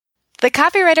The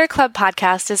Copywriter Club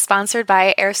podcast is sponsored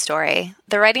by AirStory,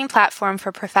 the writing platform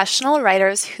for professional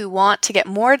writers who want to get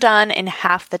more done in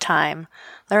half the time.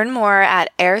 Learn more at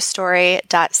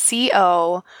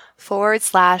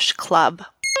airstory.co/club.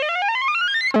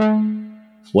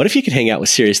 What if you could hang out with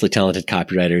seriously talented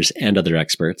copywriters and other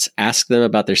experts, ask them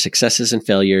about their successes and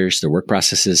failures, their work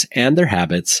processes, and their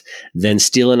habits, then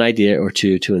steal an idea or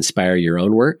two to inspire your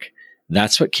own work?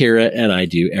 That's what Kira and I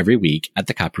do every week at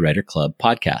the Copywriter Club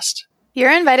podcast.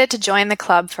 You're invited to join the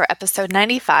club for episode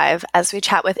 95 as we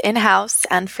chat with in-house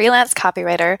and freelance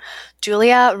copywriter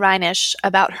Julia Reinisch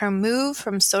about her move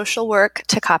from social work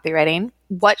to copywriting,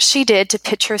 what she did to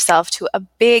pitch herself to a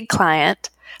big client,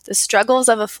 the struggles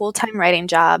of a full-time writing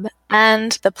job,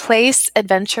 and the place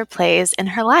adventure plays in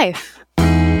her life.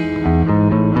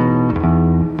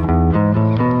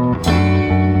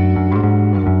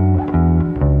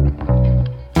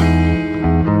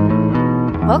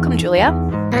 Welcome, Julia.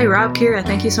 Hey, Rob, Kira,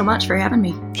 thank you so much for having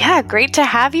me. Yeah, great to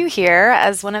have you here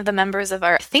as one of the members of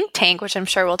our think tank, which I'm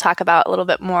sure we'll talk about a little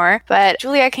bit more. But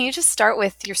Julia, can you just start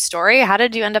with your story? How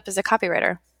did you end up as a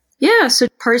copywriter? Yeah, so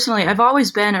personally, I've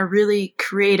always been a really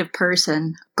creative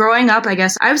person. Growing up, I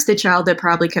guess I was the child that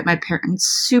probably kept my parents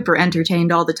super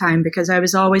entertained all the time because I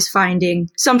was always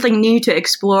finding something new to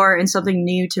explore and something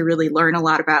new to really learn a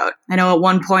lot about. I know at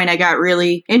one point I got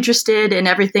really interested in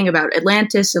everything about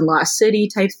Atlantis and Lost City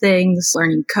type things,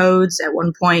 learning codes. At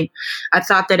one point, I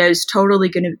thought that I was totally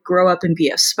going to grow up and be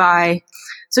a spy.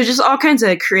 So just all kinds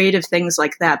of creative things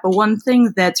like that. But one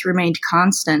thing that's remained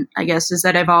constant, I guess, is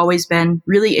that I've always been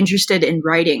really interested in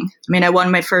writing. I mean, I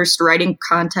won my first writing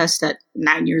contest at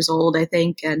 9 years old, I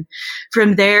think. And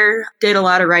from there, did a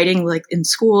lot of writing like in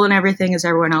school and everything as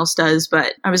everyone else does.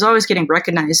 But I was always getting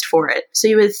recognized for it. So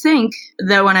you would think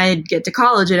that when I'd get to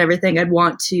college and everything, I'd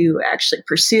want to actually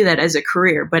pursue that as a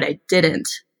career, but I didn't.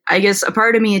 I guess a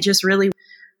part of me just really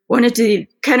wanted to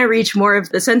kind of reach more of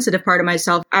the sensitive part of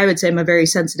myself. I would say I'm a very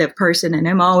sensitive person, and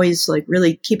I'm always like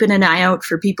really keeping an eye out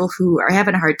for people who are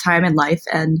having a hard time in life.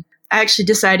 And I actually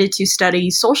decided to study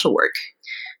social work.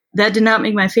 That did not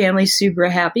make my family super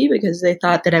happy because they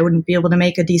thought that I wouldn't be able to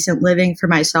make a decent living for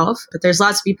myself. But there's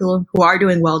lots of people who are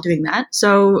doing well doing that.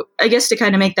 So I guess to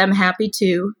kind of make them happy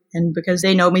too, and because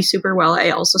they know me super well, I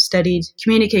also studied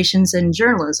communications and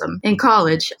journalism in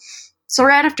college. So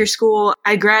right after school,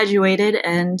 I graduated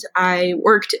and I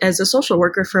worked as a social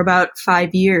worker for about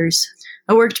 5 years.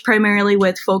 I worked primarily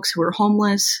with folks who were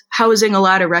homeless, housing a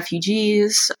lot of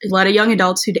refugees, a lot of young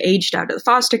adults who'd aged out of the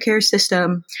foster care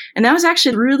system. And that was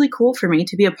actually really cool for me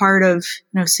to be a part of,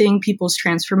 seeing people's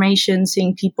transformation,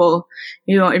 seeing people,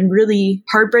 in really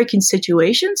heartbreaking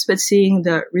situations, but seeing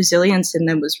the resilience in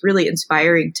them was really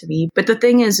inspiring to me. But the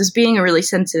thing is being a really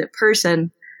sensitive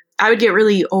person, I would get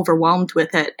really overwhelmed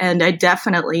with it. And I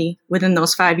definitely, within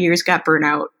those 5 years, got burnt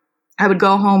out. I would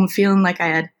go home feeling like I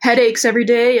had headaches every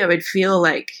day. I would feel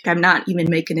like I'm not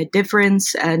even making a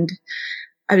difference. And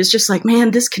I was just like, man,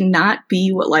 this cannot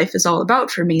be what life is all about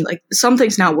for me. Like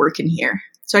something's not working here.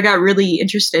 So I got really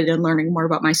interested in learning more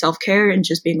about my self-care and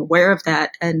just being aware of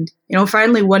that. And,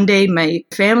 finally one day my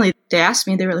family, they asked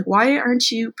me, they were like, why aren't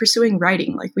you pursuing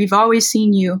writing? Like we've always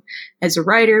seen you as a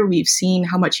writer. We've seen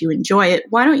how much you enjoy it.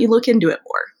 Why don't you look into it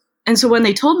more? And so when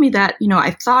they told me that,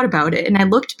 I thought about it and I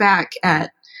looked back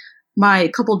at my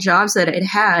couple jobs that I'd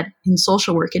had in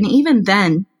social work. And even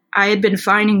then I had been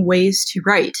finding ways to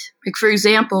write. Like for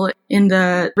example, in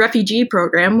the refugee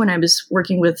program, when I was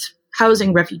working with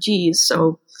housing refugees.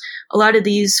 So a lot of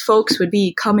these folks would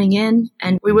be coming in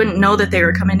and we wouldn't know that they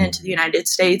were coming into the United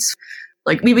States.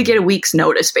 Like we would get a week's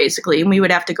notice basically, and we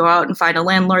would have to go out and find a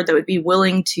landlord that would be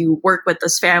willing to work with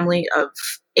this family of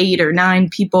 8 or 9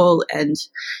 people and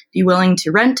be willing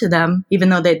to rent to them, even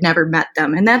though they'd never met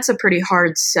them. And that's a pretty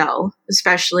hard sell,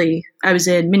 especially I was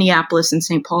in Minneapolis and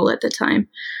St. Paul at the time.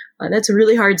 That's a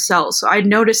really hard sell. So I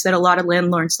noticed that a lot of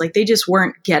landlords, they just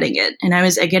weren't getting it. And I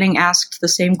was getting asked the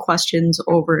same questions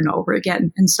over and over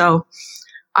again. And so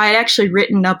I had actually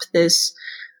written up this,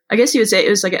 I guess you would say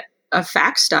it was like a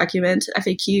facts document,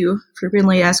 FAQ,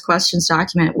 frequently asked questions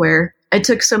document, where I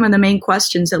took some of the main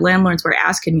questions that landlords were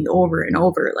asking me over and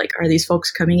over. Like, are these folks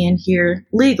coming in here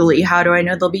legally? How do I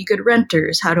know they'll be good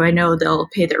renters? How do I know they'll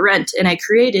pay their rent? And I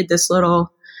created this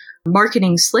little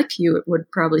marketing slick, you would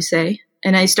probably say.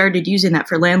 And I started using that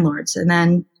for landlords. And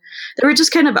then there were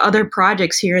just kind of other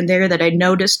projects here and there that I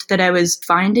noticed that I was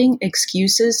finding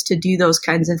excuses to do those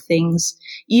kinds of things,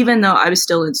 even though I was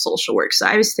still in social work. So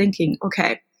I was thinking,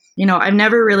 okay, I've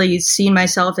never really seen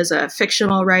myself as a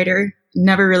fictional writer,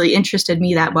 never really interested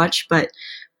me that much. But,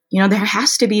 there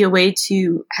has to be a way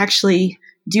to actually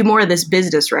do more of this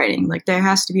business writing. Like there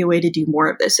has to be a way to do more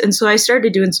of this. And so I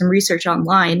started doing some research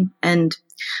online, and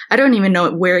I don't even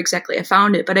know where exactly I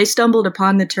found it, but I stumbled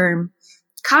upon the term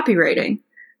copywriting.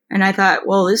 And I thought,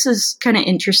 well, this is kind of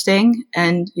interesting.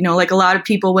 And, like a lot of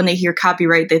people, when they hear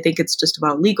copyright, they think it's just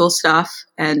about legal stuff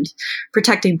and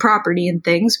protecting property and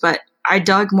things. But I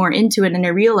dug more into it and I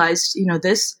realized,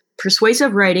 this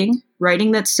persuasive writing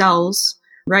that sells,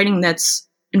 writing that's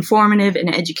informative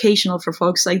and educational for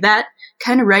folks, like that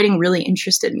kind of writing really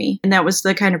interested me. And that was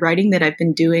the kind of writing that I've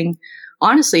been doing,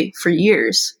 honestly, for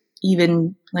years.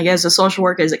 Even like as a social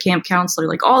worker, as a camp counselor,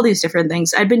 like all these different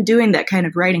things. I've been doing that kind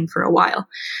of writing for a while.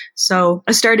 So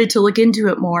I started to look into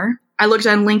it more. I looked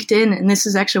on LinkedIn, and this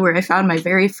is actually where I found my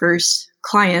very first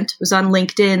client. It was on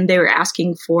LinkedIn. They were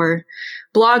asking for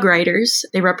blog writers.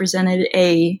 They represented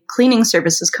a cleaning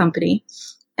services company.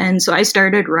 And so I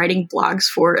started writing blogs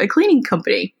for a cleaning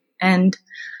company, and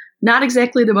not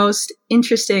exactly the most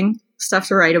interesting stuff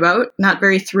to write about, not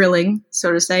very thrilling,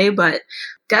 so to say, but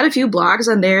got a few blogs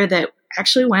on there that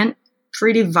actually went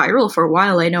pretty viral for a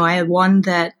while. I know I had one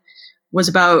that was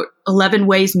about 11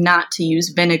 ways not to use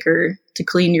vinegar to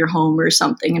clean your home or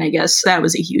something. And I guess that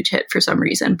was a huge hit for some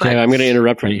reason. But yeah, I'm going to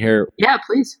interrupt right here. Yeah,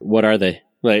 please. What are they?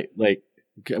 Like,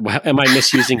 am I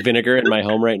misusing vinegar in my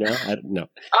home right now? I don't know.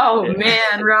 Oh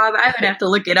man, Rob, I would have to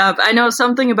look it up. I know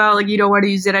something about like you don't want to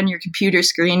use it on your computer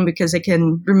screen because it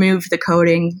can remove the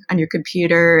coating on your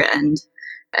computer, and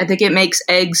I think it makes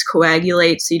eggs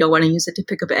coagulate, so you don't want to use it to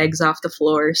pick up eggs off the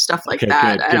floor, stuff like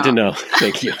that. Good to know.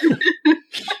 Thank you.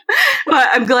 Well,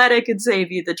 I'm glad I could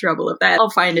save you the trouble of that.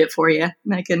 I'll find it for you,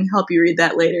 and I can help you read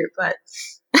that later. But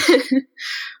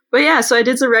But yeah, so I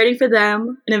did some writing for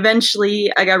them, and eventually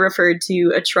I got referred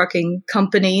to a trucking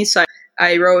company. So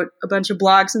I wrote a bunch of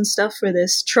blogs and stuff for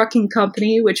this trucking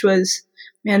company, which was,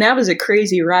 man, that was a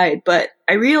crazy ride. But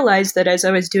I realized that as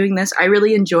I was doing this, I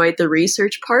really enjoyed the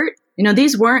research part.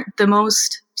 These weren't the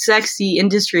most sexy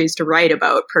industries to write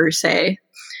about per se.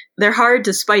 They're hard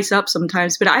to spice up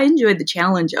sometimes, but I enjoyed the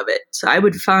challenge of it. So I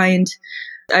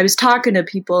was talking to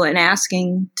people and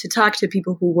asking to talk to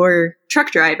people who were truck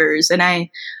drivers, and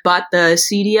I bought the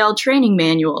CDL training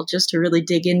manual just to really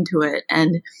dig into it.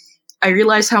 And I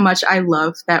realized how much I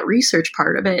love that research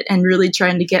part of it and really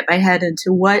trying to get my head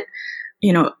into what,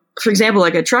 for example,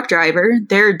 like a truck driver,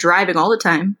 they're driving all the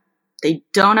time. They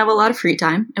don't have a lot of free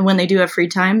time. And when they do have free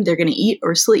time, they're going to eat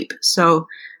or sleep. So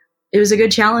it was a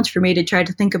good challenge for me to try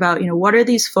to think about, what are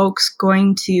these folks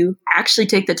going to actually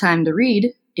take the time to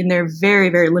read in their very,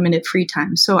 very limited free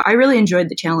time. So I really enjoyed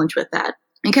the challenge with that.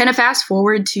 And kind of fast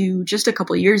forward to just a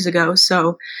couple of years ago.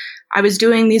 So I was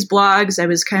doing these blogs. I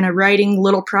was kind of writing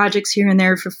little projects here and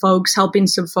there for folks, helping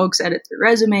some folks edit their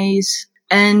resumes.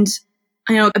 And,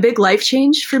 a big life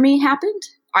change for me happened.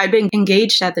 I'd been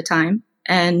engaged at the time,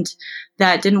 and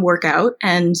that didn't work out.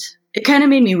 And it kind of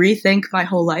made me rethink my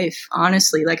whole life,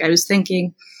 honestly. Like I was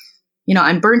thinking,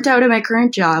 I'm burnt out at my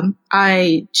current job.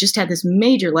 I just had this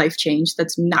major life change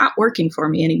that's not working for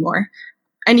me anymore.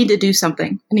 I need to do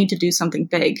something. I need to do something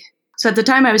big. So at the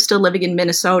time I was still living in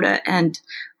Minnesota, and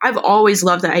I've always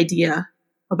loved the idea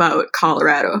about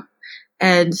Colorado.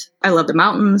 And I love the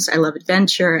mountains. I love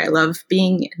adventure. I love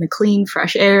being in the clean,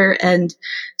 fresh air. And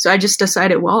so I just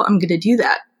decided, well, I'm going to do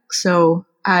that. So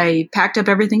I packed up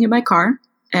everything in my car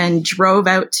and drove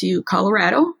out to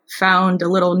Colorado, found a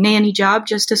little nanny job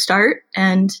just to start.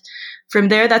 And from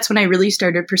there, that's when I really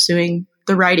started pursuing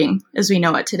the writing as we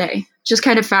know it today. Just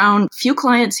kind of found a few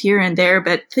clients here and there,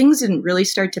 but things didn't really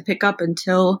start to pick up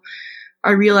until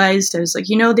I realized I was like,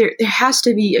 there has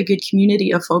to be a good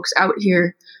community of folks out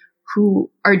here who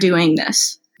are doing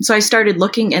this. So I started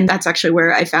looking, and that's actually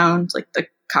where I found like the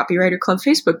Copywriter Club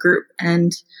Facebook group.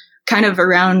 And kind of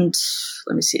around,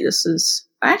 this is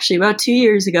actually about 2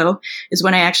 years ago is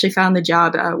when I actually found the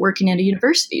job working at a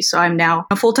university. So I'm now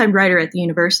a full-time writer at the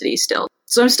university still.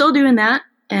 So I'm still doing that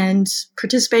and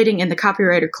participating in the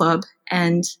Copywriter Club.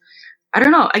 And I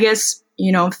don't know, I guess,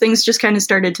 things just kind of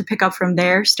started to pick up from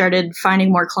there, started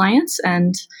finding more clients,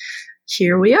 and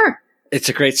here we are. It's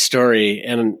a great story.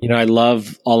 And, I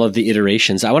love all of the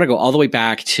iterations. I want to go all the way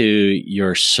back to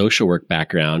your social work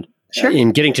background. Sure.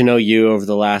 In getting to know you over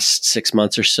the last 6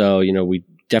 months or so, we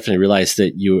definitely realized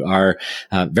that you are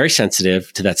very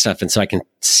sensitive to that stuff. And so I can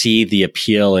see the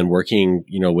appeal in working,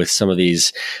 with some of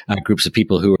these groups of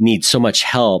people who need so much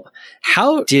help.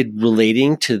 How did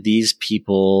relating to these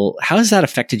people, how has that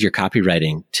affected your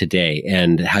copywriting today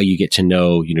and how you get to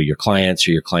know, your clients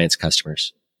or your clients'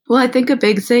 customers? Well, I think a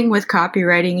big thing with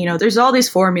copywriting, there's all these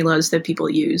formulas that people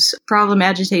use. Problem,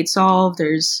 agitate, solve.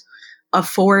 There's a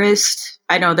forest.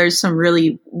 I know there's some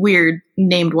really weird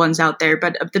named ones out there,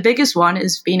 but the biggest one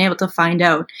is being able to find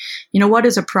out, what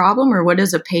is a problem or what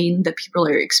is a pain that people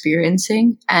are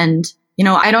experiencing. And,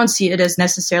 I don't see it as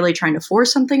necessarily trying to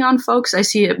force something on folks. I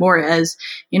see it more as,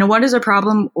 what is a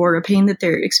problem or a pain that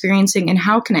they're experiencing and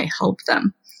how can I help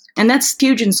them? And that's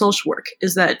huge in social work,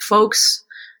 is that folks,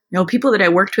 people that I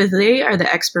worked with, they are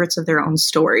the experts of their own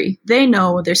story. They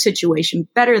know their situation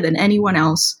better than anyone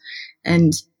else.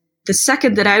 And the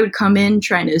second that I would come in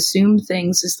trying to assume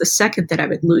things is the second that I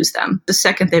would lose them, the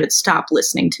second they would stop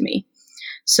listening to me.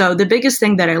 So the biggest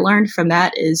thing that I learned from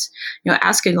that is,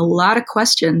 asking a lot of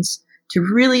questions to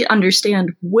really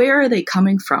understand, where are they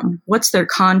coming from? What's their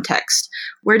context?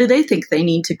 Where do they think they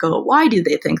need to go? Why do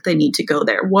they think they need to go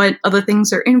there? What other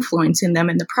things are influencing them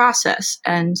in the process?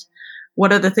 And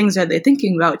what other things are they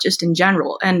thinking about just in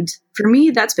general? And for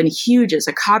me, that's been huge as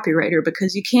a copywriter,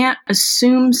 because you can't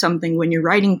assume something when you're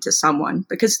writing to someone,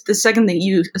 because the second that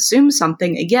you assume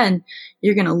something, again,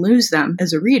 you're going to lose them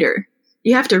as a reader.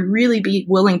 You have to really be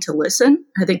willing to listen.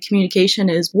 I think communication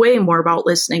is way more about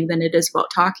listening than it is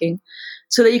about talking,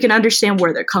 so that you can understand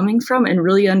where they're coming from and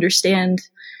really understand,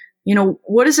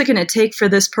 what is it going to take for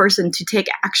this person to take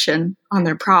action on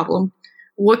their problem?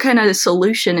 What kind of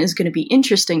solution is going to be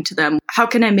interesting to them? How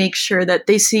can I make sure that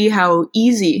they see how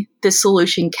easy this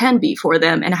solution can be for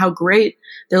them and how great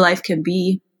their life can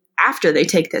be after they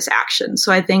take this action?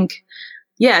 So I think,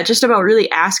 just about really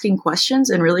asking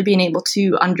questions and really being able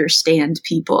to understand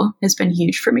people has been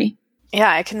huge for me.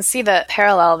 Yeah, I can see the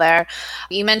parallel there.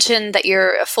 You mentioned that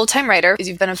you're a full-time writer.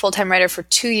 You've been a full-time writer for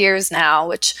 2 years now,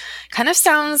 which kind of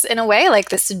sounds in a way like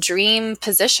this dream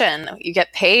position. You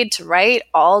get paid to write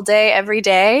all day, every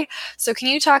day. So can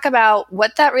you talk about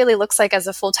what that really looks like as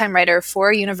a full-time writer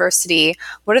for a university?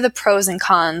 What are the pros and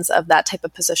cons of that type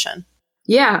of position?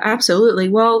 Yeah, absolutely.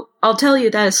 Well, I'll tell you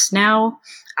this now.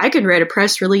 I could write a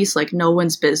press release like no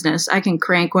one's business. I can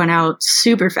crank one out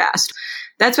super fast.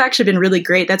 That's actually been really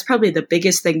great. That's probably the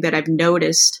biggest thing that I've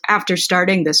noticed after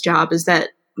starting this job, is that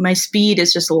my speed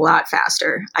is just a lot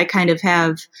faster. I kind of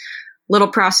have little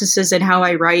processes in how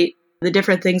I write, the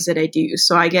different things that I do.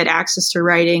 So I get access to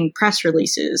writing press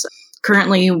releases.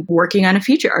 Currently working on a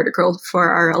feature article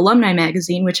for our alumni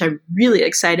magazine, which I'm really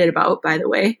excited about, by the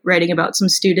way, writing about some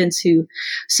students who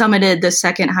summited the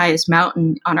second highest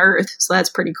mountain on Earth. So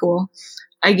that's pretty cool.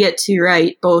 I get to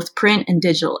write both print and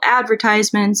digital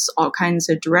advertisements, all kinds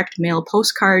of direct mail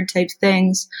postcard type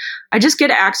things. I just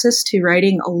get access to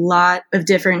writing a lot of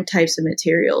different types of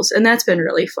materials, and that's been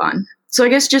really fun. So I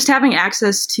guess just having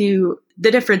access to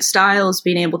the different styles,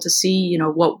 being able to see,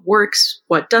 what works,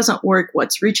 what doesn't work,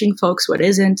 what's reaching folks, what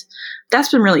isn't, that's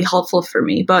been really helpful for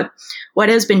me. But what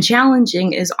has been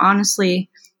challenging is, honestly,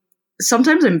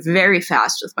 sometimes I'm very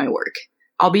fast with my work.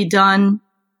 I'll be done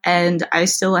and I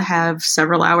still have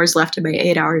several hours left in my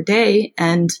 8-hour day.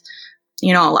 And,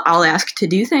 I'll ask to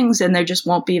do things and there just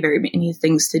won't be very many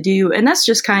things to do. And that's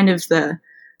just kind of the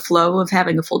flow of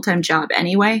having a full-time job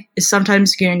anyway, is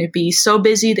sometimes you're going to be so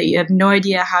busy that you have no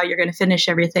idea how you're going to finish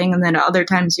everything. And then other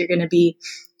times you're going to be,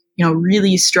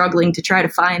 really struggling to try to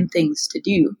find things to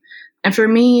do. And for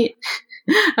me,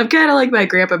 I'm kind of like my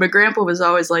grandpa. My grandpa was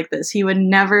always like this. He would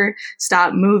never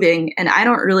stop moving. And I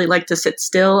don't really like to sit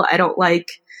still. I don't like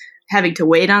having to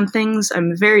wait on things.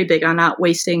 I'm very big on not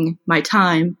wasting my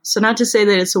time. So not to say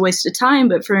that it's a waste of time,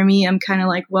 but for me, I'm kind of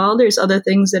like, well, there's other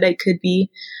things that I could be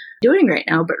doing right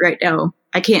now, but right now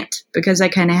I can't, because I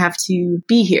kind of have to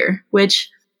be here, which,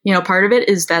 part of it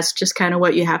is that's just kind of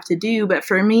what you have to do. But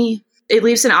for me, it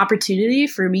leaves an opportunity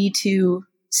for me to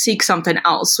seek something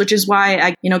else, which is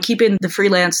why I, keeping the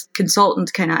freelance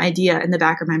consultant kind of idea in the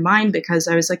back of my mind, because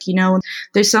I was like,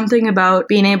 there's something about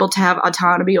being able to have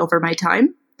autonomy over my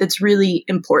time that's really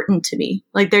important to me.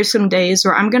 Like there's some days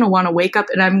where I'm going to want to wake up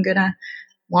and I'm going to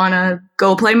want to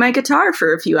go play my guitar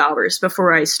for a few hours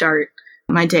before I start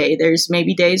my day. There's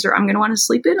maybe days where I'm going to want to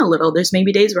sleep in a little. There's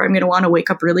maybe days where I'm going to want to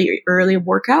wake up really early and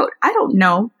work out. I don't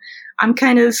know. I'm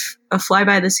kind of a fly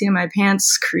by the seat of my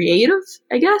pants creative,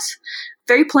 I guess.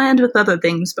 Very planned with other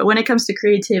things. But when it comes to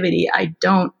creativity, I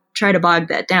don't try to bog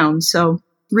that down. So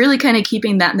really kind of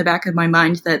keeping that in the back of my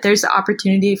mind, that there's the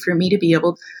opportunity for me to be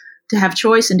able to have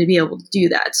choice and to be able to do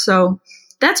that. So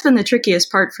that's been the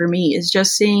trickiest part for me, is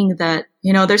just seeing that,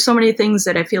 there's so many things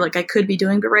that I feel like I could be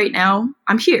doing, but right now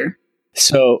I'm here.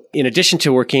 So in addition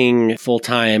to working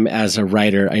full-time as a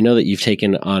writer, I know that you've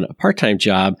taken on a part-time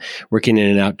job working in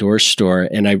an outdoor store.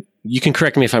 And you can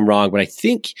correct me if I'm wrong, but I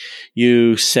think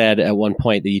you said at one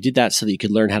point that you did that so that you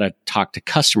could learn how to talk to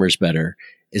customers better.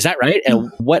 Is that right?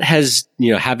 And what has,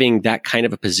 having that kind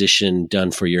of a position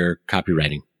done for your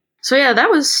copywriting? So yeah, that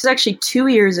was actually 2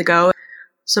 years ago.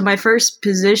 So my first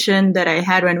position that I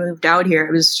had when I moved out here,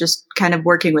 I was just kind of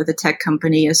working with a tech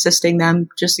company, assisting them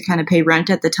just to kind of pay rent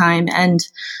at the time. And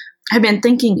I've been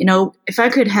thinking, if I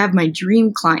could have my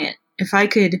dream client, if I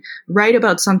could write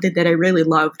about something that I really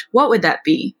loved, what would that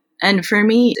be? And for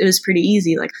me, it was pretty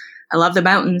easy. Like, I love the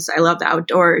mountains. I love the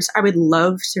outdoors. I would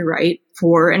love to write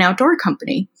for an outdoor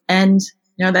company. And,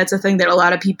 that's a thing that a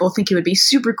lot of people think it would be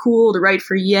super cool to write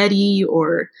for Yeti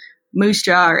or Moose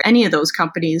Jaw or any of those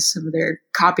companies. Some of their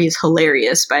copy is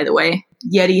hilarious, by the way.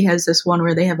 Yeti has this one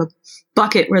where they have a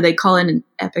bucket where they call in an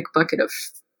epic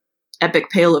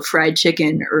pail of fried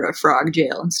chicken or a frog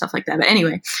jail and stuff like that. But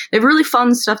anyway, they have really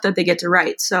fun stuff that they get to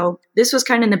write. So this was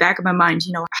kind of in the back of my mind,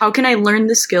 how can I learn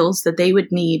the skills that they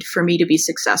would need for me to be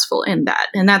successful in that?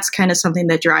 And that's kind of something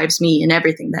that drives me in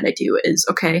everything that I do is,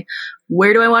 okay,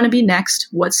 where do I want to be next?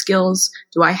 What skills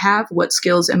do I have? What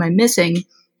skills am I missing?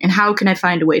 And how can I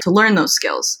find a way to learn those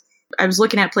skills? I was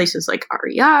looking at places like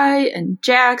REI and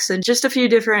Jax and just a few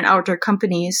different outdoor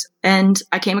companies. And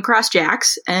I came across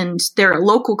Jax, and they're a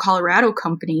local Colorado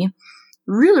company.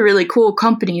 Really, really cool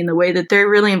company in the way that they're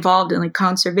really involved in like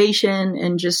conservation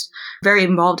and just very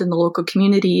involved in the local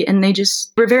community. And they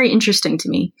just were very interesting to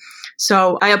me.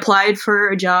 So I applied for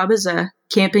a job as a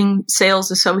camping sales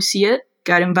associate,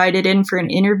 got invited in for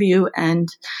an interview, and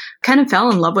kind of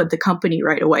fell in love with the company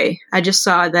right away. I just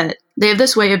saw that they have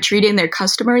this way of treating their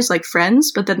customers like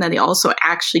friends, but then they also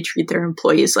actually treat their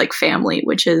employees like family,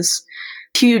 which is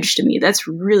huge to me. That's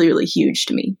really, really huge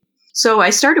to me. So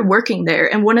I started working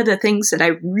there. And one of the things that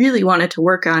I really wanted to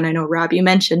work on, I know, Rob, you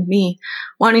mentioned me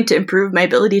wanting to improve my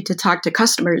ability to talk to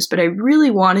customers, but I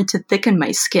really wanted to thicken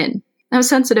my skin. I'm a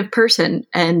sensitive person,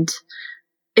 and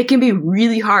it can be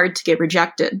really hard to get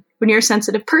rejected when you're a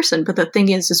sensitive person. But the thing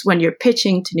is when you're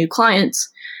pitching to new clients,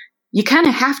 you kind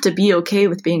of have to be okay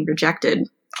with being rejected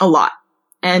a lot,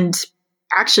 and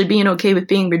actually being okay with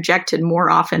being rejected more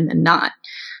often than not.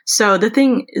 So the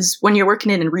thing is, when you're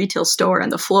working in a retail store on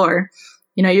the floor,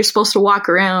 you're supposed to walk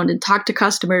around and talk to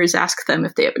customers, ask them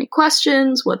if they have any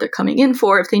questions, what they're coming in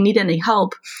for, if they need any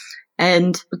help.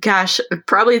 And gosh,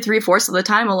 probably 3/4 of the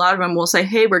time, a lot of them will say,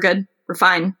 hey, we're good, we're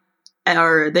fine.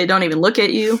 Or they don't even look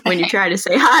at you when you try to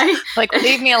say hi. Like,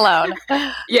 leave me alone.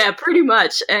 Yeah, pretty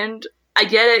much. And I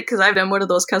get it, because I've been one of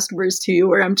those customers too,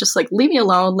 where I'm just like, leave me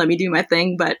alone, let me do my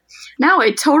thing. But now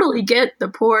I totally get the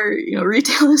poor,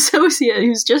 retail associate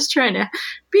who's just trying to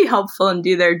be helpful and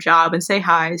do their job and say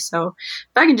hi. So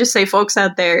if I can just say, folks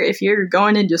out there, if you're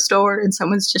going into a store and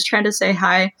someone's just trying to say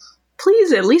hi,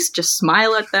 please at least just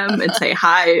smile at them and say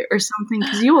hi or something,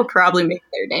 because you will probably make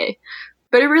their day.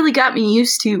 But it really got me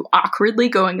used to awkwardly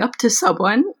going up to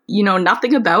someone,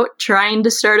 nothing about, trying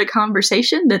to start a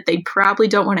conversation that they probably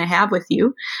don't want to have with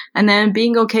you, and then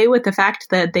being okay with the fact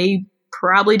that they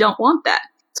probably don't want that.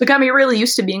 So it got me really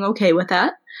used to being okay with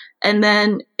that. And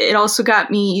then it also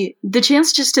got me the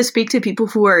chance just to speak to people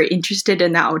who are interested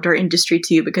in the outdoor industry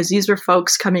too, because these were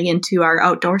folks coming into our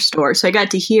outdoor store. So I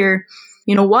got to hear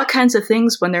what kinds of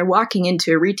things, when they're walking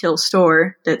into a retail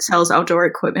store that sells outdoor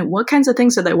equipment, what kinds of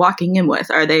things are they walking in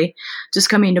with? Are they just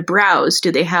coming to browse?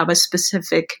 Do they have a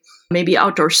specific, maybe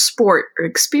outdoor sport or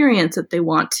experience that they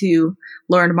want to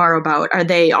learn more about? Are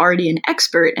they already an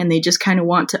expert and they just kind of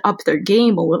want to up their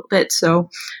game a little bit? So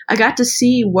I got to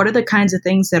see what are the kinds of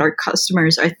things that our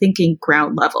customers are thinking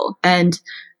ground level. And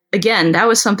again, that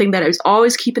was something that I was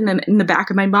always keeping them in the back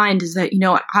of my mind, is that,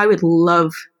 I would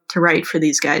love to write for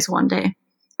these guys one day.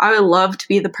 I would love to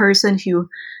be the person who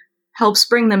helps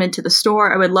bring them into the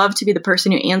store. I would love to be the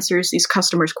person who answers these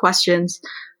customers' questions.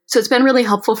 So it's been really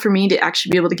helpful for me to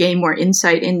actually be able to gain more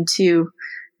insight into,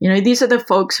 these are the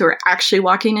folks who are actually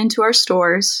walking into our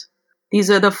stores. These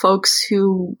are the folks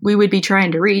who we would be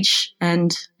trying to reach.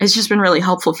 And it's just been really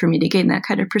helpful for me to gain that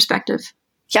kind of perspective.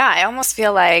 Yeah, I almost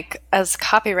feel like as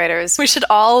copywriters, we should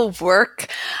all work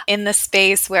in the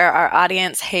space where our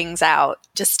audience hangs out,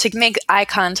 just to make eye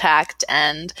contact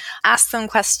and ask them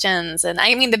questions. And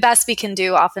I mean, the best we can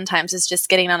do oftentimes is just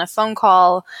getting on a phone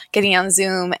call, getting on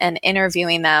Zoom and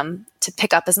interviewing them to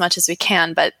pick up as much as we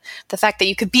can. But the fact that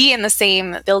you could be in the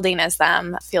same building as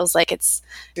them feels like it's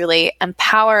really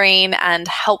empowering and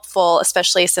helpful,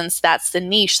 especially since that's the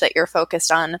niche that you're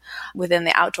focused on within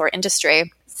the outdoor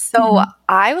industry. So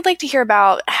I would like to hear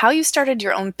about how you started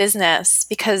your own business,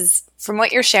 because from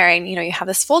what you're sharing, you have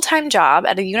this full-time job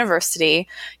at a university,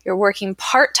 you're working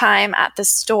part-time at the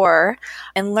store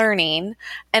and learning.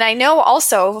 And I know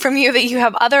also from you that you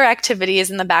have other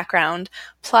activities in the background,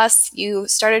 plus you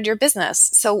started your business.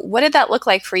 So what did that look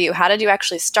like for you? How did you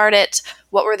actually start it?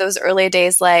 What were those early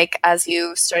days like as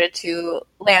you started to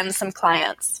land some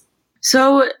clients?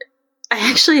 So I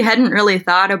actually hadn't really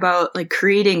thought about like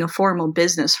creating a formal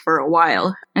business for a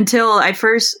while until I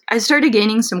started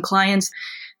gaining some clients.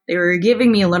 They were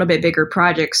giving me a little bit bigger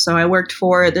projects. So I worked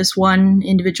for this one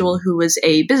individual who was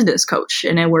a business coach,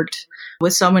 and I worked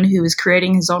with someone who was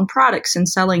creating his own products and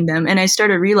selling them. And I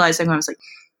started realizing, I was like,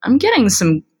 I'm getting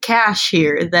some cash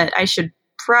here that I should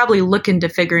probably look into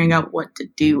figuring out what to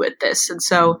do with this. And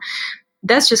so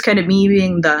that's just kind of me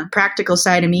being the practical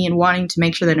side of me and wanting to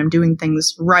make sure that I'm doing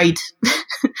things right,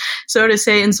 so to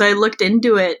say. And so I looked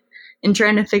into it and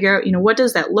trying to figure out, what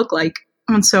does that look like?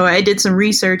 And so I did some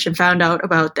research and found out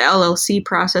about the LLC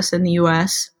process in the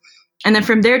US. And then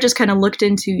from there, just kind of looked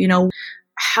into,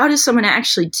 how does someone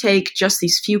actually take just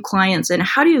these few clients and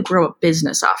how do you grow a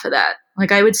business off of that?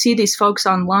 Like I would see these folks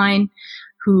online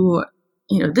who,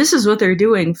 this is what they're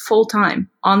doing full time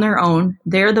on their own.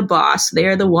 They're the boss.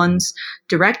 They're the ones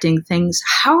directing things.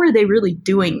 How are they really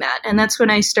doing that? And that's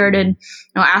when I started,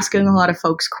 asking a lot of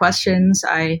folks questions.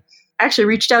 I actually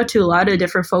reached out to a lot of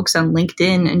different folks on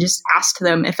LinkedIn and just asked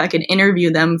them if I could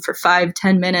interview them for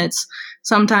 5-10 minutes,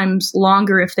 sometimes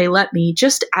longer if they let me,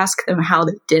 just ask them how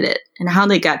they did it and how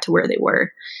they got to where they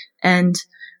were. And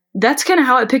that's kind of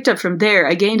how I picked up from there.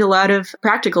 I gained a lot of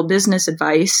practical business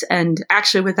advice. And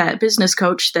actually with that business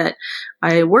coach that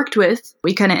I worked with,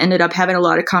 we kind of ended up having a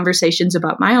lot of conversations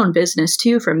about my own business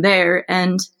too from there.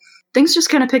 And things just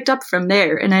kind of picked up from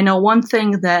there. And I know one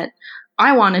thing that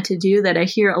I wanted to do that I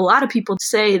hear a lot of people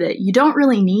say that you don't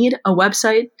really need a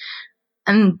website.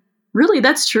 And really,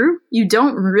 that's true. You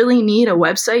don't really need a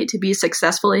website to be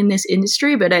successful in this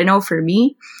industry. But I know for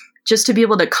me, just to be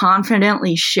able to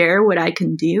confidently share what I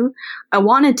can do, I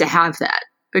wanted to have that.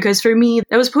 Because for me,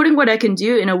 that was putting what I can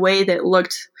do in a way that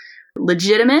looked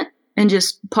legitimate and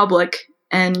just public.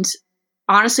 And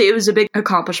honestly, it was a big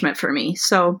accomplishment for me.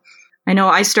 So I know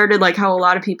I started like how a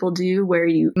lot of people do, where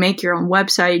you make your own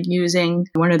website using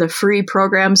one of the free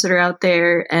programs that are out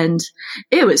there. And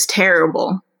it was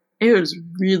terrible. It was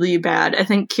really bad. I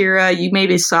think, Kira, you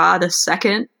maybe saw the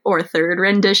second or third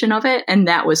rendition of it, and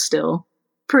that was still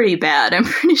pretty bad. I'm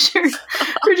pretty sure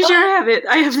I have it.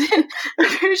 I'm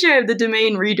pretty sure I have the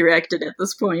domain redirected at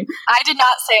this point. I did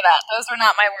not say that. Those were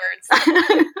not my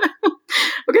words.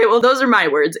 Okay, well, those are my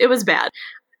words. It was bad.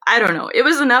 I don't know. It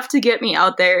was enough to get me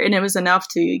out there, and it was enough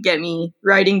to get me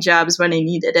writing jobs when I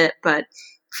needed it. But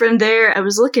from there, I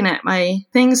was looking at my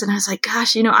things, and I was like,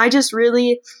 gosh, I just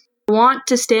really want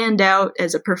to stand out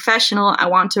as a professional. I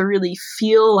want to really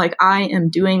feel like I am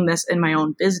doing this in my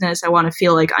own business. I want to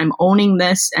feel like I'm owning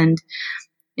this and,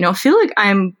 feel like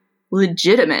I'm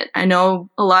legitimate. I know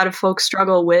a lot of folks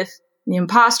struggle with the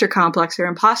imposter complex or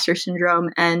imposter syndrome.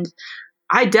 And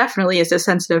I definitely, as a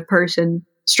sensitive person,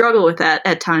 struggle with that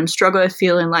at times, struggle with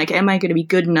feeling like, am I going to be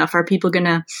good enough? Are people going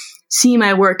to see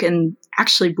my work and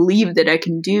actually believe that I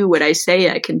can do what I say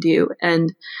I can do?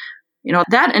 And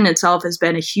that in itself has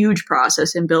been a huge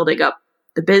process in building up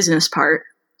the business part.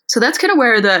 So that's kind of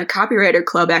where the Copywriter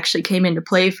Club actually came into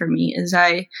play for me, is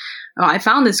I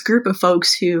found this group of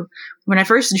folks who, when I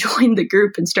first joined the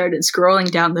group and started scrolling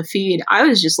down the feed, I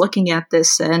was just looking at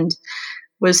this and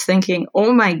was thinking,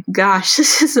 oh my gosh,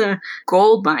 this is a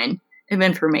gold mine of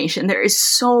information. There is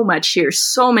so much here,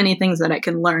 so many things that I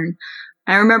can learn.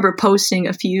 I remember posting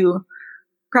a few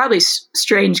probably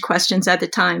strange questions at the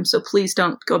time, so please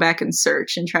don't go back and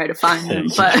search and try to find them.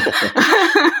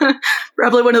 But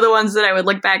probably one of the ones that I would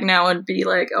look back now and be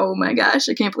like, oh my gosh,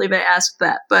 I can't believe I asked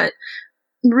that. But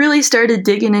really started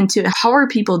digging into how are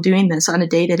people doing this on a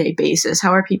day-to-day basis?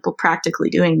 How are people practically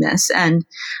doing this? And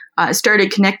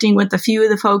started connecting with a few of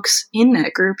the folks in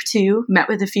that group too, met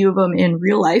with a few of them in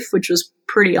real life, which was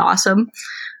pretty awesome.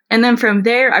 And then from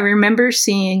there, I remember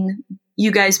seeing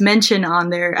you guys mention on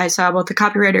there, I saw about the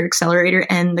Copywriter Accelerator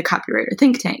and the Copywriter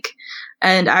Think Tank.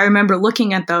 And I remember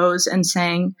looking at those and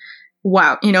saying,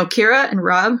 wow, Kira and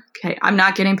Rob, okay, I'm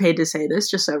not getting paid to say this,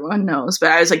 just so everyone knows,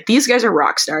 but I was like, these guys are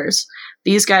rock stars.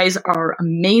 These guys are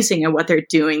amazing at what they're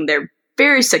doing. They're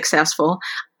very successful.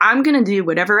 I'm going to do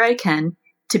whatever I can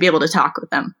to be able to talk with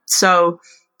them. So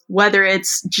whether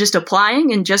it's just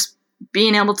applying and just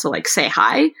being able to like say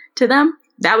hi to them,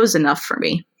 that was enough for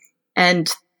me.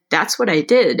 And that's what I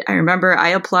did. I remember I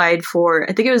applied for,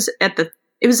 I think it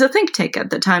was a think tank at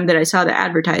the time that I saw the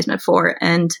advertisement for.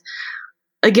 And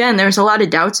again, there's a lot of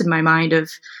doubts in my mind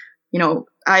of,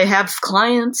 I have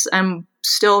clients, I'm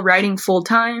still writing full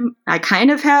time. I kind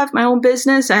of have my own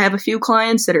business. I have a few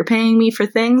clients that are paying me for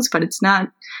things, but it's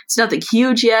nothing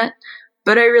huge yet.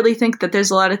 But I really think that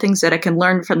there's a lot of things that I can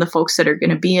learn from the folks that are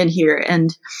going to be in here.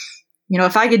 And,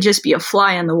 if I could just be a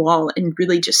fly on the wall and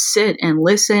really just sit and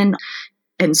listen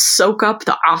and soak up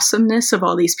the awesomeness of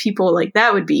all these people, like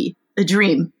that would be a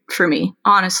dream for me,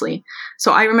 honestly.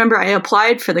 So I remember I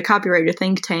applied for the copywriter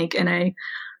think tank, and I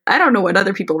don't know what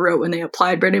other people wrote when they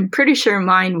applied, but I'm pretty sure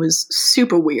mine was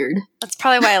super weird. That's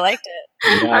probably why I liked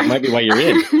it. Yeah, it might be why you're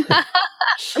in.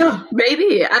 Oh,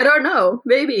 maybe. I don't know.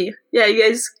 Maybe. Yeah, you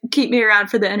guys keep me around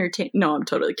for the entertainment. No, I'm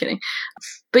totally kidding.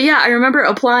 But yeah, I remember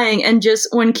applying, and just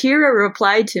when Kira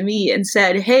replied to me and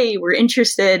said, hey, we're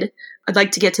interested, I'd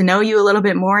like to get to know you a little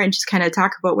bit more and just kind of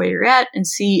talk about where you're at and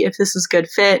see if this is a good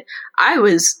fit. I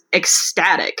was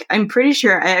ecstatic. I'm pretty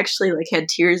sure I actually had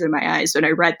tears in my eyes when I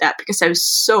read that because I was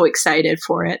so excited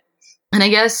for it. And I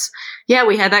guess, yeah,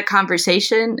 we had that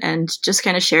conversation and just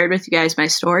kind of shared with you guys my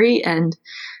story and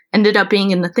ended up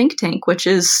being in the think tank, which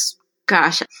is,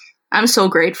 gosh, I'm so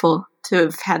grateful to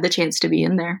have had the chance to be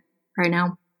in there right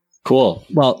now. Cool.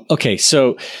 Well, okay.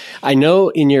 So I know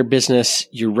in your business,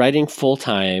 you're writing full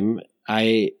time.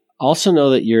 I also know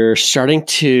that you're starting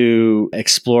to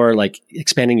explore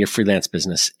expanding your freelance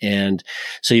business. And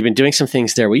so you've been doing some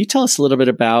things there. Will you tell us a little bit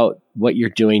about what you're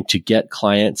doing to get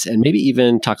clients and maybe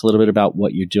even talk a little bit about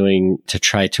what you're doing to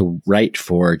try to write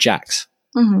for Jax?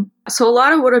 Mm-hmm. So a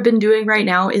lot of what I've been doing right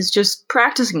now is just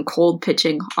practicing cold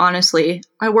pitching, honestly.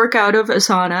 I work out of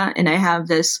Asana, and I have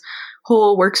this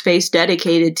whole workspace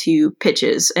dedicated to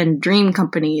pitches and dream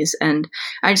companies. And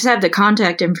I just have the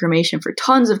contact information for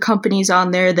tons of companies on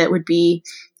there that would be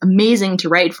amazing to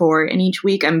write for. And each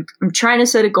week I'm trying to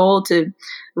set a goal to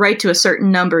write to a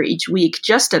certain number each week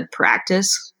just to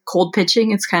practice cold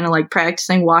pitching. It's kind of like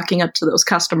practicing walking up to those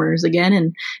customers again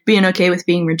and being okay with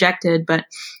being rejected. But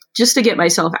just to get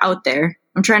myself out there,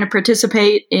 I'm trying to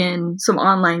participate in some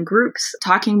online groups,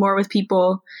 talking more with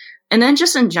people. And then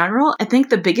just in general, I think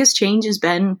the biggest change has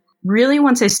been really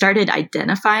once I started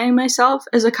identifying myself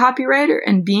as a copywriter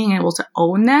and being able to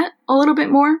own that a little bit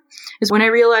more is when I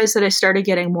realized that I started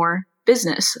getting more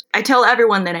business. I tell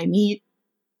everyone that I meet,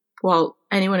 well,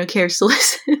 anyone who cares to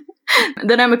listen,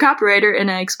 that I'm a copywriter, and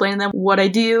I explain to them what I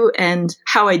do and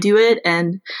how I do it.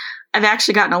 And I've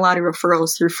actually gotten a lot of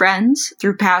referrals through friends,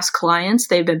 through past clients.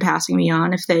 They've been passing me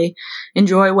on if they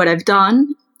enjoy what I've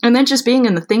done. And then just being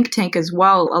in the think tank as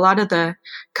well, a lot of the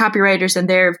copywriters in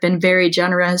there have been very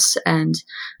generous and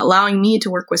allowing me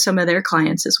to work with some of their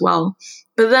clients as well.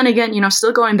 But then again,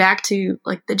 still going back to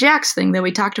the Jax thing that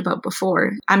we talked about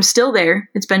before, I'm still there.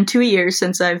 It's been 2 years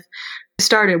since I've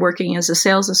started working as a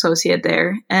sales associate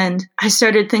there. And I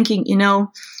started thinking,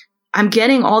 I'm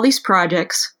getting all these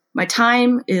projects. My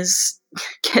time is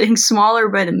getting smaller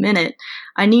by the minute.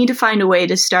 I need to find a way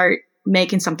to start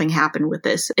making something happen with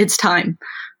this. It's time.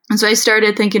 And so I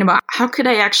started thinking about how could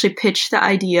I actually pitch the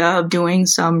idea of doing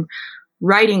some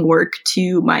writing work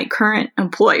to my current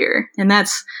employer. And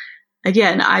that's,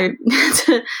 again,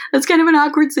 that's kind of an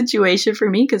awkward situation for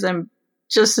me because I'm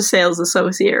just a sales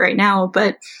associate right now.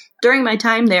 But during my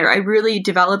time there, I really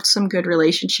developed some good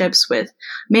relationships with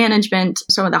management,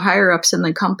 some of the higher ups in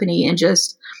the company, and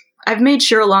just I've made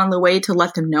sure along the way to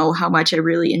let them know how much I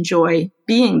really enjoy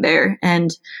being there and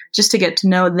just to get to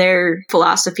know their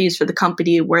philosophies for the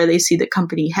company, where they see the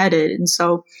company headed. And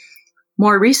so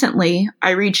more recently,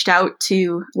 I reached out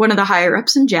to one of the higher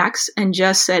ups in Jax and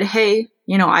just said, hey,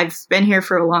 I've been here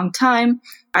for a long time.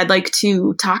 I'd like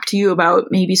to talk to you about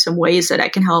maybe some ways that I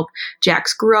can help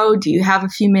Jax grow. Do you have a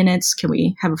few minutes? Can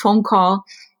we have a phone call?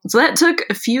 So that took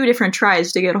a few different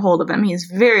tries to get a hold of him. He's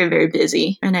very, very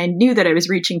busy. And I knew that I was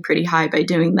reaching pretty high by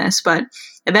doing this. But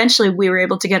eventually we were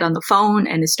able to get on the phone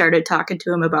and I started talking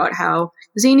to him about how,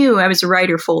 because he knew I was a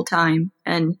writer full time,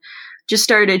 and just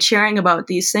started sharing about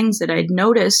these things that I'd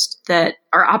noticed that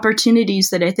are opportunities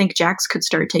that I think Jax could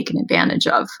start taking advantage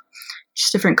of.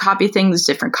 Just different copy things,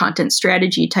 different content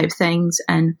strategy type things.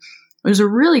 And it was a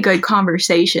really good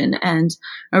conversation. And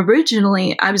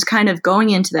originally, I was kind of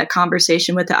going into that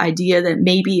conversation with the idea that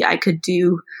maybe I could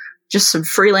do just some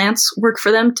freelance work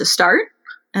for them to start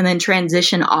and then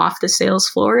transition off the sales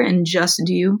floor and just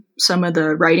do some of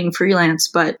the writing freelance.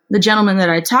 But the gentleman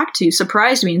that I talked to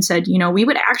surprised me and said, we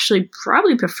would actually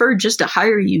probably prefer just to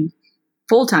hire you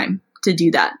full time to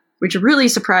do that, which really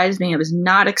surprised me. I was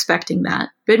not expecting that.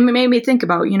 But it made me think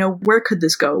about, where could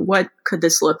this go? What could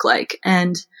this look like?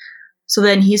 And so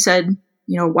then he said,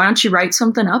 why don't you write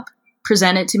something up,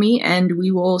 present it to me, and we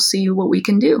will see what we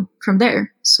can do from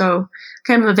there. So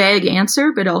kind of a vague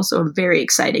answer, but also a very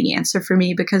exciting answer for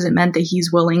me because it meant that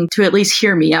he's willing to at least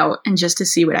hear me out and just to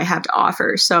see what I have to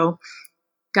offer. So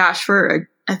gosh,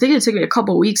 I think it took me a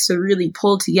couple weeks to really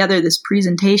pull together this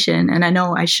presentation. And I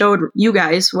know I showed you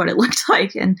guys what it looked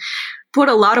like and put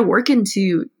a lot of work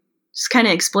into just kind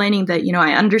of explaining that,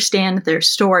 I understand their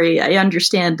story. I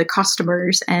understand the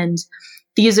customers and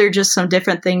these are just some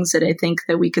different things that I think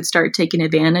that we could start taking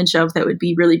advantage of that would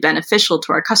be really beneficial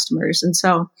to our customers. And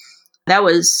so that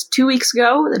was 2 weeks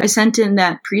ago that I sent in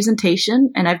that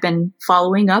presentation, and I've been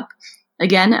following up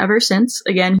again ever since.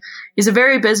 Again, he's a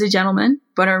very busy gentleman,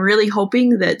 but I'm really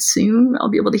hoping that soon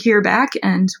I'll be able to hear back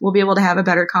and we'll be able to have a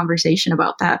better conversation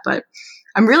about that. But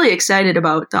I'm really excited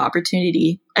about the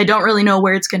opportunity. I don't really know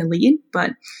where it's going to lead,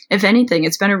 but if anything,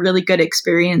 it's been a really good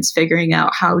experience figuring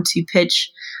out how to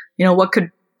pitch, what could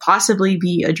possibly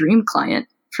be a dream client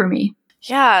for me.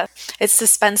 Yeah, it's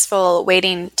suspenseful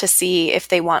waiting to see if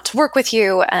they want to work with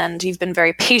you, and you've been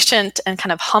very patient and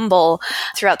kind of humble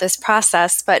throughout this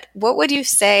process. But what would you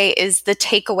say is the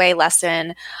takeaway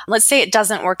lesson? Let's say it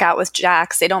doesn't work out with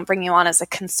Jax, they don't bring you on as a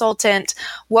consultant.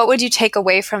 What would you take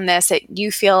away from this that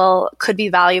you feel could be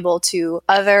valuable to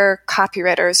other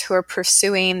copywriters who are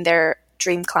pursuing their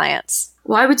dream clients?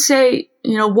 Well, I would say,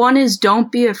 one is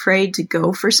don't be afraid to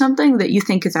go for something that you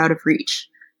think is out of reach.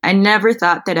 I never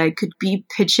thought that I could be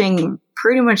pitching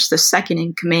pretty much the second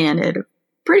in command at a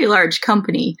pretty large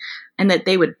company and that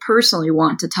they would personally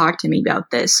want to talk to me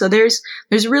about this. So there's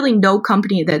really no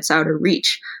company that's out of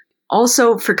reach.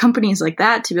 Also, for companies like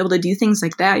that, to be able to do things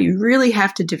like that, you really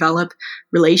have to develop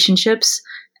relationships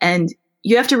and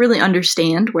you have to really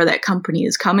understand where that company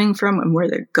is coming from and where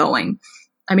they're going.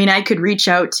 I mean, I could reach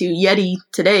out to Yeti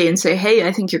today and say, hey,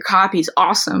 I think your copy is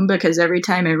awesome, because every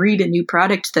time I read a new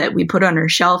product that we put on our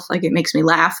shelf, it makes me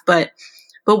laugh. But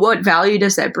what value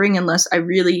does that bring unless I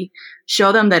really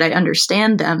show them that I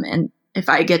understand them and if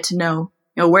I get to know,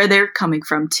 where they're coming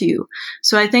from too.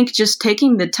 So I think just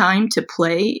taking the time to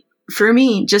play, for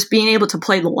me, just being able to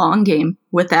play the long game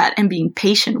with that and being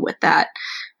patient with that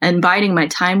and biding my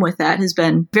time with that has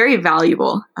been very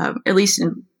valuable, at least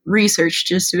in research,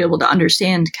 just to be able to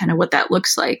understand kind of what that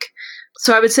looks like.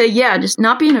 So I would say, just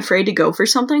not being afraid to go for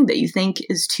something that you think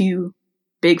is too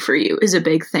big for you is a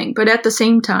big thing. But at the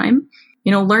same time,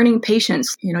 learning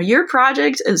patience, your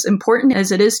project, as important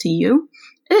as it is to you,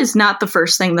 it is not the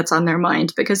first thing that's on their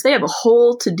mind, because they have a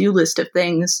whole to-do list of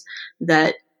things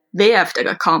that they have to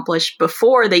accomplish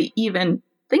before they even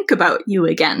think about you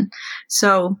again.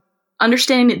 So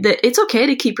understanding that it's okay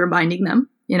to keep reminding them.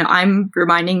 I'm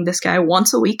reminding this guy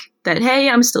once a week that, hey,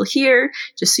 I'm still here.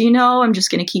 Just so you know, I'm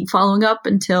just going to keep following up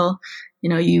until,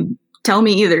 you tell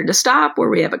me either to stop or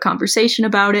we have a conversation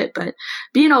about it. But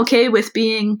being okay with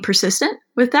being persistent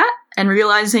with that and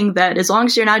realizing that as long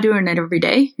as you're not doing it every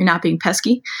day, you're not being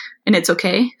pesky, and it's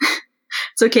okay.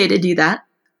 It's okay to do that.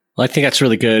 Well, I think that's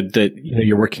really good that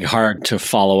you're working hard to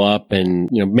follow up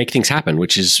and make things happen,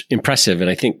 which is impressive. And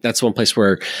I think that's one place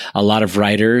where a lot of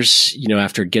writers,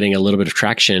 after getting a little bit of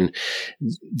traction,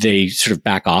 they sort of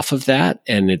back off of that,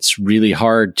 and it's really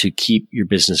hard to keep your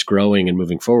business growing and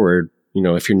moving forward.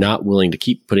 If you're not willing to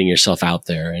keep putting yourself out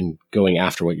there and going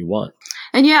after what you want.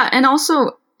 And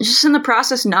also just in the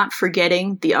process, not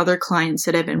forgetting the other clients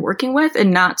that I've been working with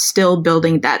and not still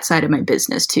building that side of my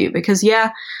business too, because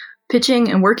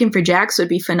pitching and working for Jax would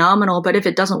be phenomenal, but if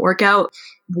it doesn't work out,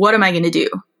 what am I going to do?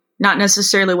 Not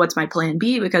necessarily what's my plan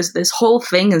B, because this whole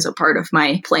thing is a part of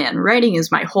my plan. Writing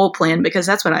is my whole plan because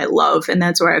that's what I love and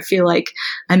that's where I feel like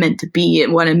I'm meant to be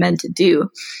and what I'm meant to do.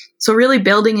 So really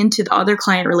building into the other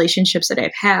client relationships that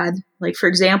I've had, like for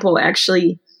example,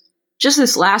 actually just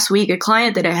this last week, a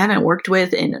client that I haven't worked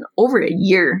with in over a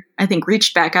year, I think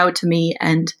reached back out to me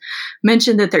and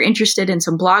mentioned that they're interested in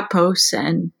some blog posts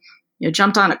and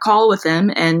jumped on a call with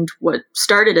them, and what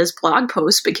started as blog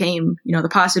posts became, the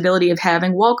possibility of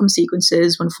having welcome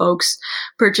sequences when folks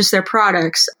purchase their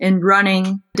products and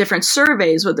running different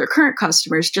surveys with their current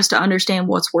customers just to understand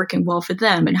what's working well for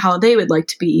them and how they would like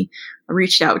to be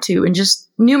reached out to. And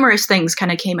just numerous things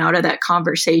kind of came out of that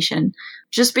conversation.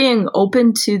 Just being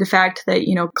open to the fact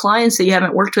that, clients that you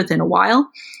haven't worked with in a while,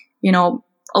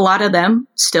 a lot of them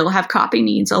still have copy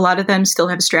needs. A lot of them still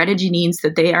have strategy needs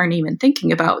that they aren't even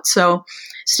thinking about. So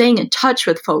staying in touch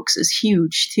with folks is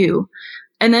huge too.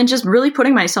 And then just really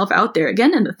putting myself out there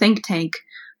again in the think tank.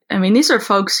 I mean, these are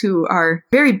folks who are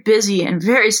very busy and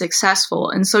very successful.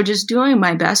 And so just doing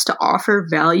my best to offer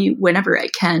value whenever I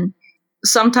can.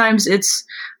 Sometimes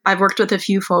I've worked with a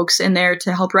few folks in there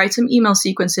to help write some email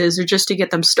sequences or just to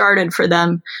get them started for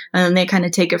them. And then they kind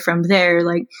of take it from there.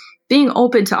 Being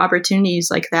open to opportunities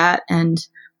like that, and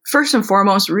first and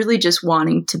foremost, really just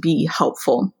wanting to be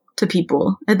helpful to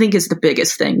people, I think is the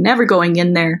biggest thing. Never going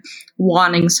in there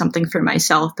wanting something for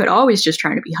myself, but always just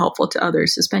trying to be helpful to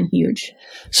others has been huge.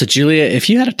 So Julia, if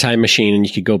you had a time machine and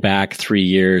you could go back 3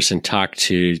 years and talk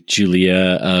to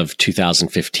Julia of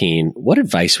 2015, what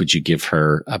advice would you give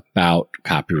her about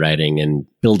copywriting and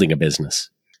building a business?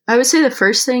 I would say the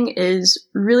first thing is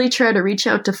really try to reach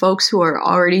out to folks who are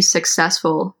already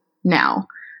successful now.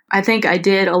 I think I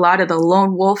did a lot of the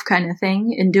lone wolf kind of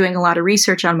thing in doing a lot of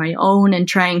research on my own and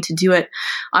trying to do it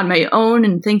on my own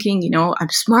and thinking, I'm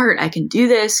smart, I can do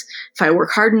this. If I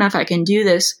work hard enough, I can do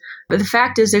this. But the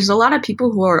fact is there's a lot of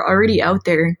people who are already out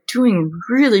there doing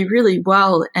really, really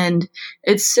well. And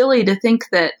it's silly to think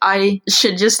that I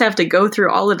should just have to go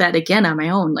through all of that again on my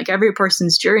own. Like every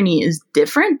person's journey is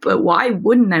different, but why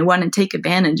wouldn't I want to take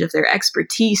advantage of their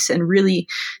expertise and really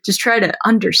just try to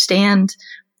understand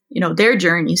their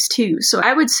journeys too. So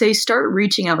I would say start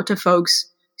reaching out to folks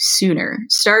sooner,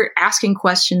 start asking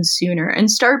questions sooner, and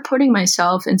start putting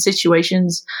myself in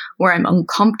situations where I'm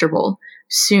uncomfortable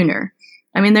sooner.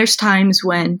 I mean, there's times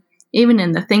when even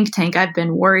in the think tank, I've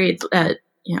been worried that,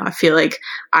 I feel like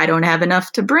I don't have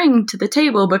enough to bring to the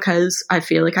table because I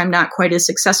feel like I'm not quite as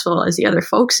successful as the other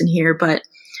folks in here. But,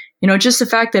 just the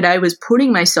fact that I was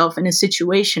putting myself in a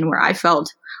situation where I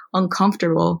felt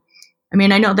uncomfortable, I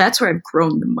mean, I know that's where I've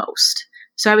grown the most.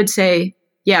 So I would say,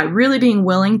 really being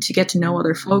willing to get to know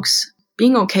other folks,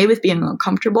 being okay with being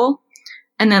uncomfortable.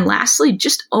 And then lastly,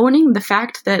 just owning the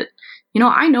fact that,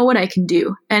 I know what I can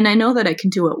do and I know that I can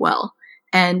do it well.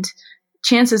 And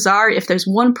chances are if there's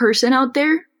one person out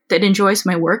there that enjoys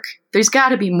my work, there's got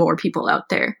to be more people out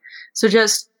there. So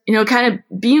just, kind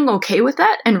of being okay with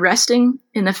that and resting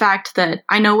in the fact that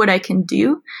I know what I can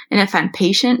do. And if I'm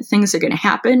patient, things are going to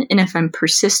happen. And if I'm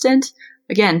persistent,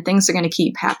 again, things are going to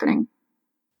keep happening.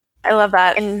 I love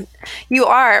that. And you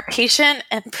are patient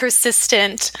and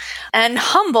persistent and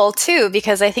humble too,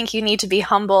 because I think you need to be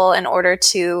humble in order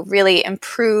to really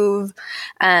improve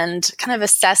and kind of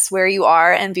assess where you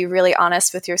are and be really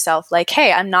honest with yourself. Like,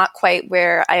 hey, I'm not quite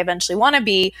where I eventually want to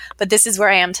be, but this is where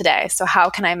I am today. So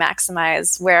how can I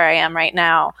maximize where I am right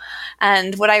now?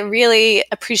 And what I really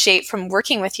appreciate from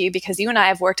working with you, because you and I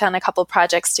have worked on a couple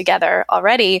projects together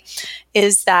already,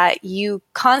 is that you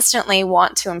constantly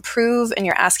want to improve and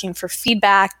you're asking for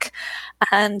feedback.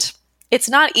 And it's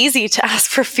not easy to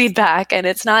ask for feedback, and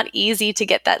it's not easy to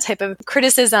get that type of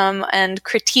criticism and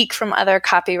critique from other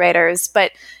copywriters,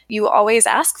 but you always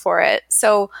ask for it.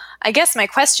 So I guess my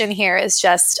question here is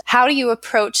just, how do you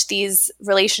approach these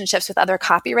relationships with other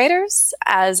copywriters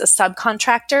as a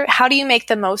subcontractor? How do you make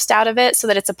the most out of it so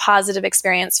that it's a positive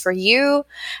experience for you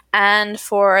and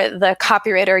for the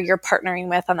copywriter you're partnering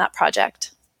with on that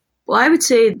project? Well, I would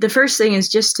say the first thing is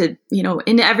just to,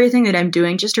 in everything that I'm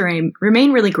doing, just to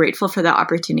remain really grateful for the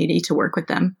opportunity to work with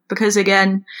them. Because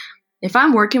again, if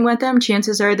I'm working with them,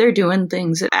 chances are they're doing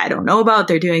things that I don't know about.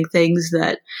 They're doing things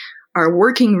that are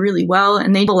working really well,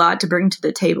 and they have a lot to bring to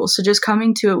the table. So just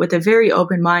coming to it with a very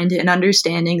open mind and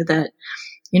understanding that,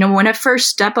 when I first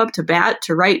step up to bat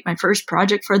to write my first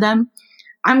project for them,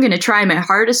 I'm going to try my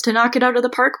hardest to knock it out of the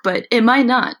park, but it might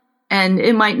not. And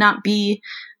it might not be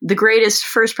the greatest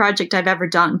first project I've ever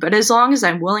done. But as long as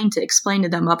I'm willing to explain to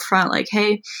them up front, like,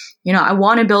 hey, I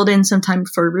want to build in some time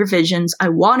for revisions. I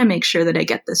want to make sure that I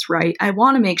get this right. I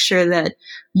want to make sure that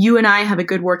you and I have a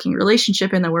good working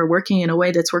relationship and that we're working in a way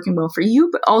that's working well for you,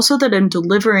 but also that I'm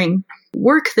delivering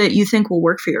work that you think will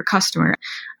work for your customer.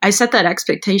 I set that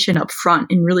expectation up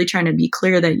front and really trying to be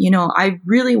clear that, I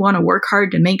really want to work hard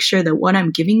to make sure that what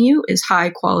I'm giving you is high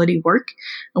quality work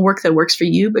and work that works for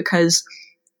you because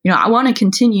I want to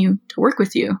continue to work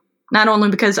with you, not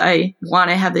only because I want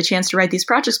to have the chance to write these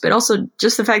projects, but also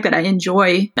just the fact that I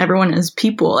enjoy everyone as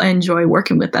people. I enjoy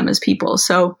working with them as people.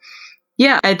 So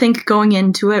I think going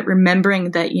into it,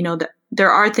 remembering that, that there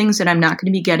are things that I'm not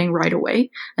going to be getting right away,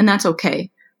 and that's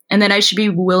okay. And that I should be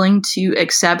willing to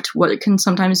accept what can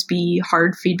sometimes be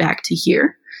hard feedback to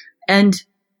hear and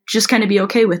just kind of be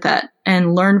okay with that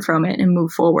and learn from it and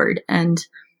move forward. And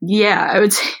I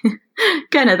would say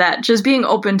kind of that, just being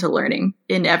open to learning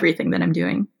in everything that I'm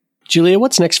doing. Julia,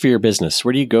 what's next for your business?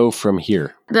 Where do you go from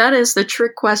here? That is the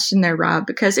trick question there, Rob,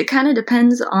 because it kind of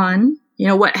depends on,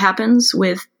 what happens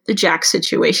with the Jack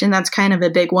situation. That's kind of a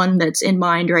big one that's in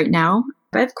mind right now.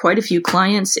 I have quite a few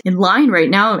clients in line right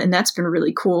now, and that's been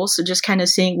really cool. So just kind of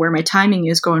seeing where my timing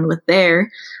is going with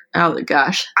there. Oh,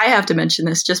 gosh. I have to mention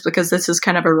this just because this is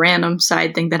kind of a random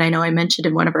side thing that I know I mentioned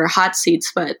in one of our hot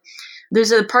seats, but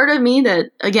there's a part of me that,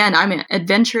 again, I'm an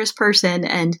adventurous person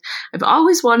and I've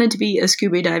always wanted to be a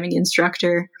scuba diving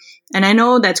instructor. And I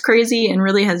know that's crazy and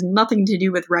really has nothing to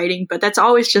do with writing, but that's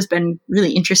always just been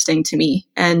really interesting to me.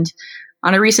 And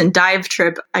on a recent dive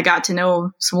trip, I got to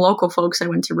know some local folks. I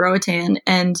went to Roatan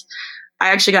and I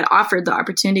actually got offered the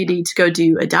opportunity to go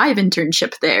do a dive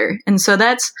internship there. And so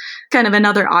that's kind of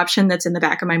another option that's in the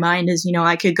back of my mind is,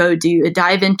 I could go do a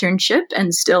dive internship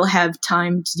and still have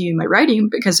time to do my writing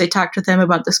because I talked with them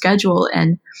about the schedule.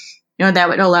 And, that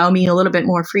would allow me a little bit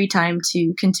more free time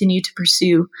to continue to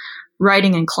pursue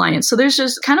writing and clients. So there's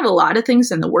just kind of a lot of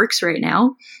things in the works right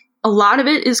now. A lot of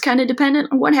it is kind of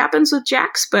dependent on what happens with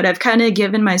Jax, but I've kind of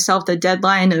given myself the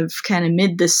deadline of kind of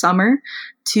mid this summer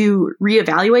to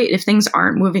reevaluate if things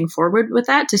aren't moving forward with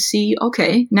that, to see,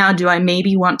 okay, now do I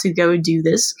maybe want to go do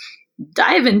this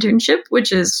dive internship,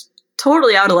 which is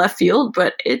totally out of left field,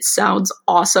 but it sounds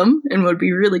awesome and would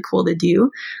be really cool to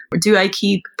do. Or do I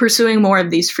keep pursuing more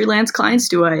of these freelance clients?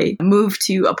 Do I move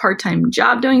to a part-time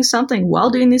job doing something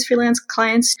while doing these freelance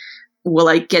clients? Will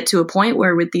I get to a point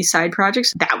where with these side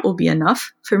projects, that will be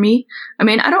enough for me? I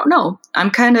mean, I don't know. I'm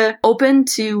kind of open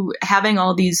to having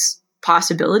all these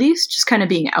possibilities, just kind of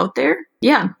being out there.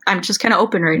 Yeah, I'm just kind of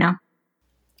open right now.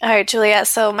 All right, Julia.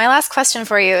 So my last question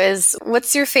for you is,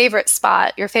 what's your favorite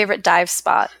spot, your favorite dive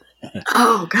spot?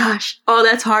 Oh, gosh. Oh,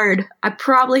 that's hard. I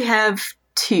probably have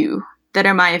two that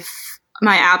are my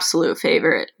absolute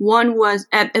favorite. One was,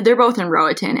 they're both in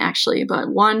Roatan, actually, but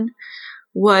one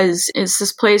is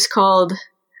this place called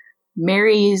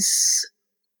Mary's.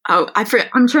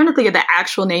 I'm trying to think of the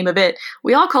actual name of it.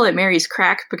 We all call it Mary's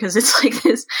Crack because it's like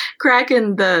this crack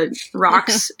in the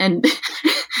rocks, and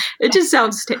it just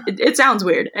sounds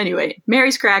weird. Anyway,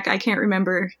 Mary's Crack. I can't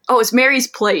remember. Oh, it's Mary's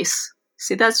Place.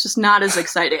 See, that's just not as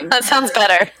exciting. That sounds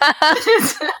better.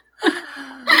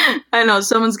 I know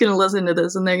someone's going to listen to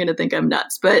this and they're going to think I'm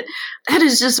nuts, but that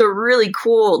is just a really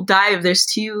cool dive. There's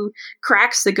two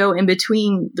cracks that go in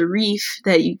between the reef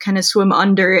that you kind of swim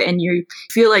under, and you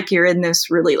feel like you're in this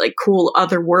really like cool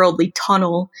otherworldly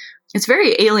tunnel. It's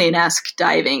very alien-esque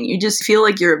diving. You just feel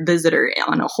like you're a visitor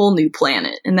on a whole new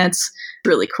planet, and that's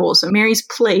really cool. So Mary's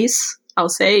Place, I'll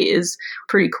say, is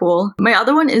pretty cool. My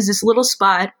other one is this little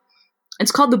spot.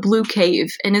 It's called the Blue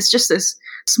Cave, and it's just this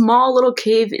small little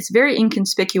cave. It's very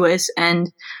inconspicuous,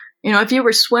 and if you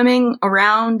were swimming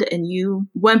around and you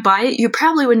went by it, you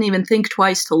probably wouldn't even think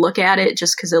twice to look at it,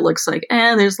 just because it looks like,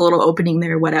 there's a little opening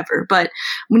there, whatever. But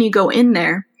when you go in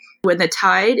there, when the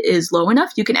tide is low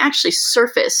enough, you can actually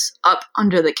surface up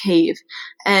under the cave.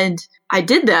 And I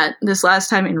did that this last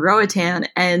time in Roatan,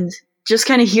 and just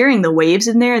kind of hearing the waves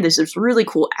in there, there's this really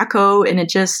cool echo, and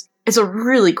it's a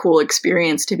really cool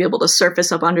experience to be able to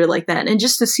surface up under like that. And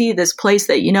just to see this place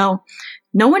that,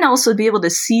 no one else would be able to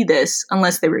see this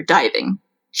unless they were diving,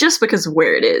 just because of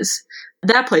where it is.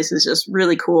 That place is just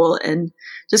really cool, and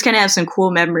just kind of have some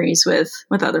cool memories with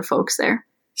other folks there.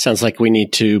 Sounds like we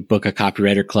need to book a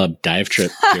Copywriter Club dive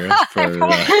trip, Kira, for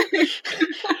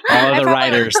all of the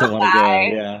writers that want to go.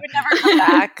 Yeah. We'd never come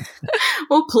back.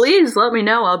 Well, please let me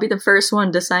know. I'll be the first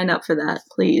one to sign up for that,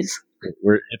 please.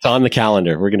 It's on the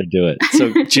calendar. We're going to do it.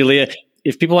 So, Julia,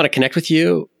 if people want to connect with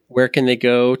you, where can they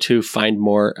go to find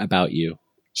more about you?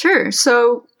 Sure.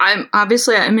 So I'm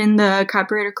in the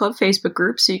Copywriter Club Facebook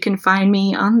group, so you can find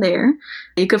me on there.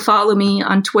 You can follow me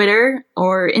on Twitter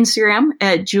or Instagram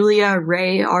at Julia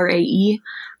Rae, R-A-E,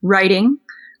 writing.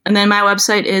 And then my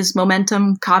website is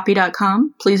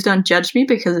momentumcopy.com. Please don't judge me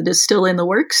because it is still in the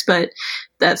works, but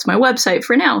that's my website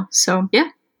for now. So, yeah.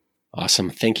 Awesome.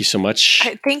 Thank you so much.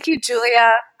 Thank you,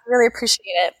 Julia. Really appreciate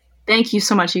it. Thank you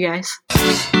so much, you guys.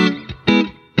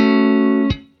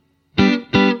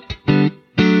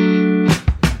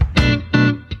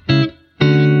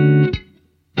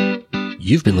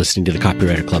 You've been listening to the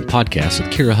Copywriter Club podcast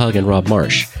with Kira Hug and Rob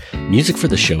Marsh. Music for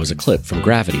the show is a clip from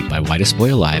Gravity by Whitest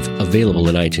Boy Alive, available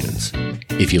in iTunes.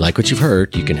 If you like what you've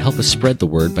heard, you can help us spread the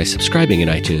word by subscribing in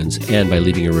iTunes and by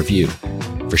leaving a review.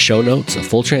 For show notes, a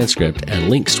full transcript, and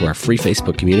links to our free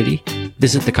Facebook community,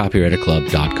 visit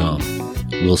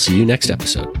thecopywriterclub.com. We'll see you next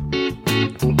episode.